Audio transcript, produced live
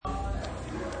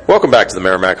Welcome back to the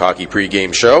Merrimack Hockey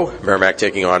pregame show. Merrimack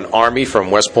taking on Army from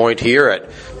West Point here at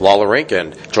Lawler Rink,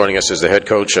 and joining us is the head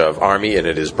coach of Army, and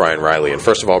it is Brian Riley. And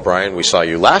first of all, Brian, we saw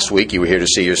you last week. You were here to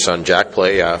see your son Jack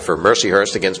play for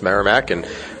Mercyhurst against Merrimack, and a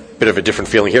bit of a different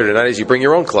feeling here tonight as you bring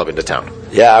your own club into town.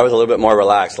 Yeah, I was a little bit more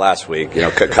relaxed last week,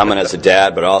 coming as a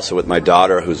dad, but also with my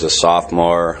daughter who's a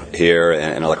sophomore here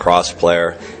and a lacrosse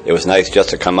player. It was nice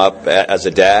just to come up as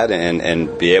a dad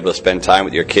and be able to spend time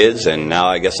with your kids, and now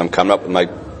I guess I'm coming up with my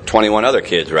 21 other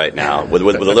kids right now with a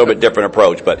little bit different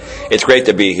approach, but it's great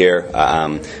to be here.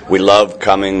 We love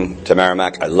coming to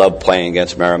Merrimack. I love playing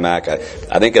against Merrimack.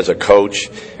 I think as a coach,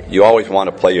 you always want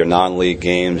to play your non-league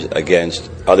games against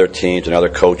other teams and other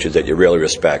coaches that you really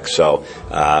respect. So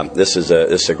this is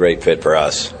a great fit for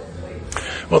us.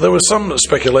 Well, there was some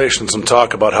speculation, some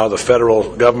talk about how the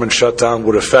federal government shutdown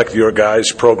would affect your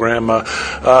guys' program.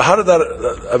 How did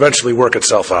that eventually work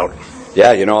itself out?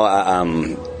 Yeah,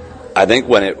 I think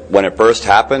when it first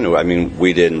happened, I mean,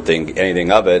 we didn't think anything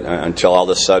of it until all of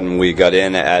a sudden we got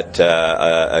in at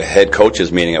a head coaches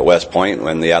meeting at West Point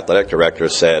when the athletic director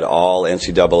said all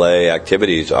NCAA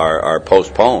activities are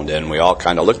postponed, and we all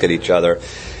kind of looked at each other.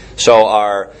 So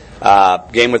our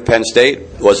game with Penn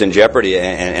State was in jeopardy,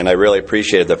 and I really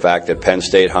appreciated the fact that Penn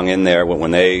State hung in there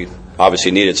when they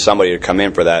obviously needed somebody to come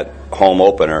in for that home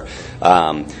opener.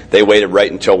 They waited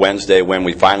right until Wednesday when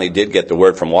we finally did get the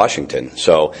word from Washington.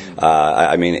 So,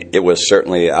 it was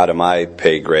certainly out of my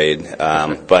pay grade.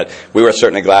 But we were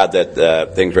certainly glad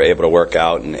that things were able to work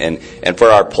out. And for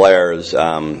our players,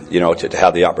 to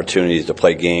have the opportunities to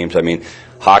play games. I mean,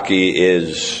 hockey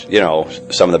is,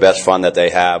 some of the best fun that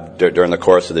they have during the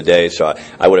course of the day. So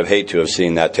I would have hated to have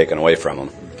seen that taken away from them.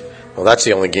 Well, that's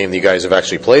the only game that you guys have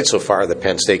actually played so far. The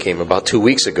Penn State game about 2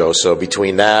 weeks ago. So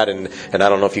between that and I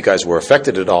don't know if you guys were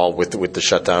affected at all with the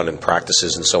shutdown and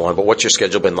practices and so on. But what's your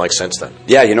schedule been like since then?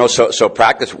 Yeah, so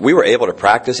practice. We were able to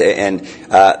practice, and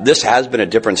this has been a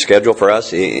different schedule for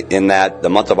us in that the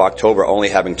month of October only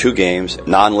having 2 games,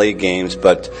 non-league games,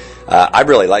 but. I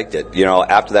really liked it.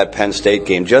 After that Penn State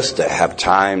game, just to have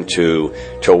time to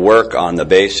work on the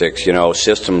basics,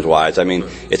 systems-wise. I mean,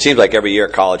 it seems like every year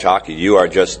college hockey, you are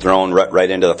just thrown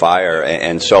right into the fire.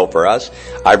 And so for us,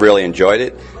 I've really enjoyed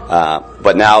it.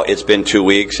 But now it's been 2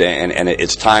 weeks, and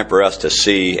it's time for us to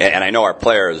see. And I know our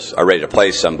players are ready to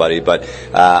play somebody, but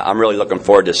I'm really looking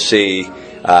forward to see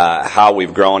how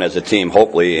we've grown as a team,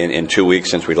 hopefully, in 2 weeks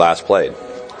since we last played.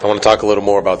 I want to talk a little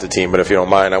more about the team, but if you don't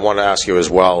mind, I want to ask you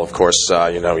as well, of course,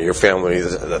 your family,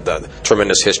 the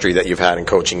tremendous history that you've had in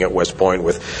coaching at West Point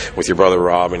with your brother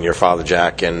Rob and your father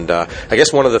Jack. And I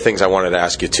guess one of the things I wanted to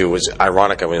ask you, too, was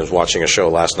ironic. I was watching a show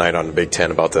last night on the Big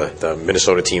Ten about the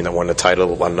Minnesota team that won the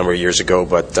title a number of years ago,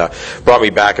 but brought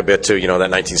me back a bit to, that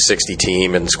 1960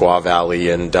 team in Squaw Valley.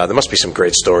 And there must be some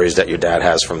great stories that your dad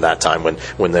has from that time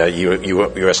when the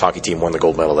U.S. hockey team won the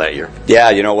gold medal that year. Yeah,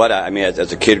 you know what? I mean,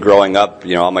 as a kid growing up,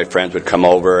 all my friends would come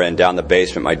over, and down the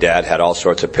basement my dad had all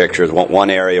sorts of pictures. One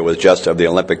area was just of the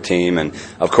Olympic team, and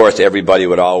of course everybody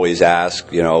would always ask,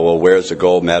 well, where's the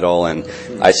gold medal? And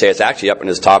I say it's actually up in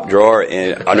his top drawer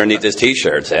underneath his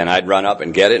t-shirts, and I'd run up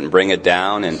and get it and bring it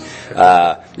down. And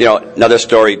another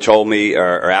story told me,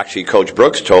 or actually Coach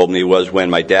Brooks told me, was when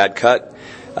my dad cut.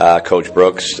 Coach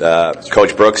Brooks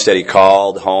said he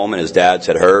called home, and his dad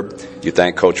said, Herb, you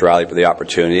thank Coach Riley for the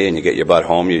opportunity, and you get your butt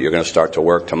home. You're going to start to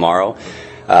work tomorrow.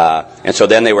 And so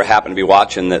then they happened to be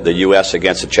watching the U.S.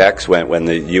 against the Czechs when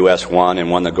the U.S. won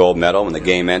the gold medal. When the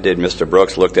game ended, Mr.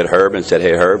 Brooks looked at Herb and said,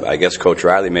 hey, Herb, I guess Coach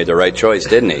Riley made the right choice,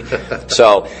 didn't he?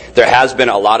 So there has been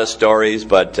a lot of stories,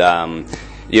 but,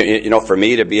 for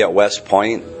me to be at West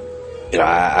Point,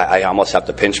 I almost have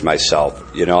to pinch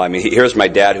myself. Here's my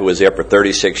dad who was there for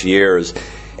 36 years.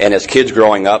 And as kids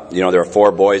growing up, there were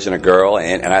 4 boys and a girl.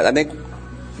 And I think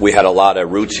we had a lot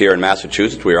of roots here in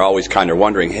Massachusetts. We were always kind of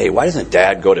wondering, hey, why doesn't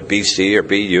Dad go to BC or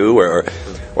BU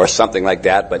or something like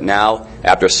that? But now,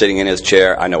 after sitting in his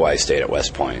chair, I know why I stayed at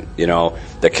West Point.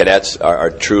 The cadets are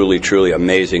truly, truly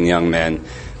amazing young men.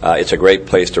 It's a great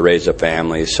place to raise a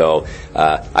family. So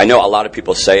I know a lot of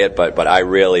people say it, but I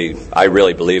really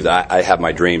believe that I have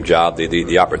my dream job.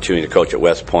 The opportunity to coach at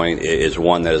West Point is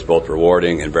one that is both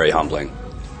rewarding and very humbling.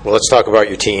 Well, let's talk about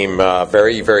your team.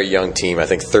 Very, very young team. I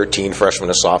think 13 freshmen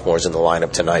and sophomores in the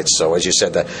lineup tonight. So, as you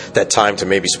said, that time to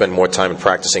maybe spend more time in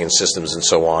practicing in systems and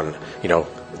so on,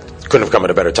 couldn't have come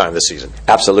at a better time this season.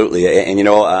 Absolutely. And,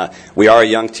 we are a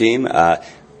young team.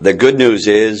 The good news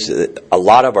is a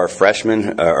lot of our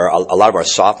freshmen, or a lot of our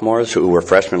sophomores who were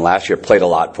freshmen last year, played a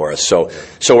lot for us. So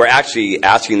we're actually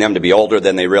asking them to be older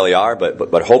than they really are,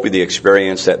 but hopefully the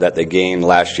experience that they gained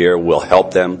last year will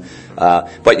help them.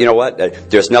 But you know what?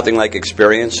 There's nothing like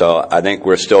experience, so I think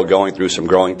we're still going through some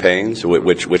growing pains,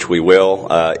 which we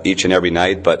will each and every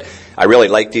night. But I really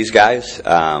like these guys.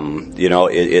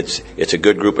 It's a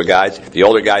good group of guys. The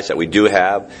older guys that we do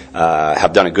have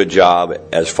done a good job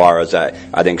as far as I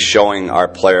think showing our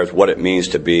players what it means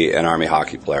to be an Army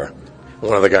hockey player.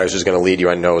 One of the guys who's going to lead you,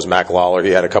 I know, is Mac Lawler. He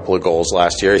had a couple of goals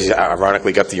last year. He's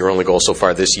ironically got your only goal so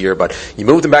far this year, but you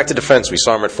moved him back to defense. We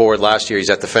saw him at forward last year. He's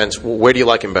at defense. Where do you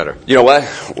like him better? You know what?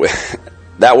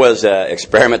 That was an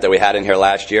experiment that we had in here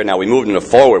last year. Now, we moved him to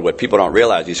forward. What people don't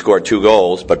realize, he scored 2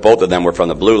 goals, but both of them were from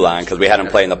the blue line because we had him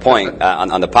playing the point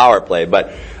on the power play.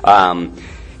 But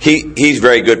he's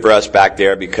very good for us back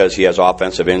there because he has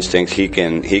offensive instincts. He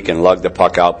can lug the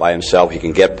puck out by himself. He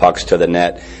can get pucks to the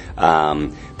net.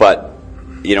 But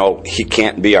he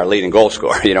can't be our leading goal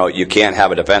scorer. You can't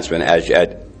have a defenseman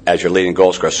as your leading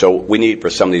goal scorer. So we need for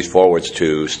some of these forwards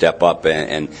to step up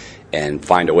and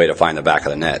find a way to find the back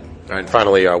of the net. All right, and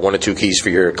finally, 1 or 2 keys for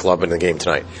your club in the game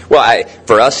tonight. Well,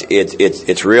 for us,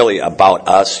 it's really about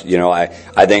us.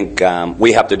 I think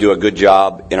we have to do a good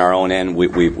job in our own end.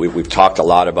 We've talked a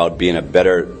lot about being a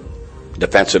better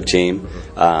defensive team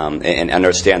and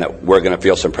understand that we're going to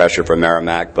feel some pressure from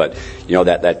Merrimack, but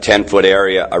that 10-foot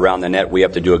area around the net, we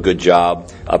have to do a good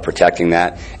job of protecting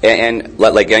that. And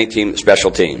like any team,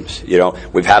 special teams.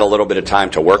 We've had a little bit of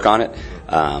time to work on it.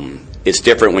 It's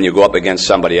different when you go up against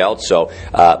somebody else. So,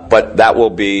 but that will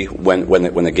be when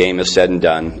the game is said and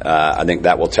done. I think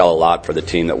that will tell a lot for the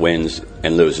team that wins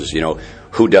and loses.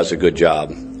 Who does a good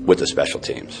job with the special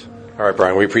teams. All right,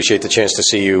 Brian, we appreciate the chance to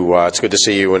see you. It's good to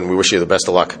see you, and we wish you the best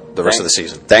of luck the rest of the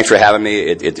season. Thanks for having me.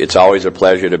 It's always a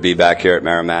pleasure to be back here at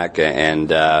Merrimack,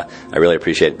 and I really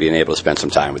appreciate being able to spend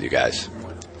some time with you guys.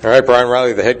 All right, Brian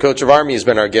Riley, the head coach of Army, has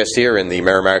been our guest here in the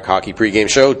Merrimack Hockey pregame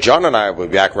show. John and I will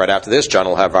be back right after this. John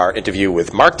will have our interview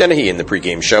with Mark Dennehy in the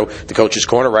pregame show, the Coach's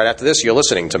Corner, right after this. You're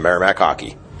listening to Merrimack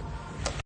Hockey.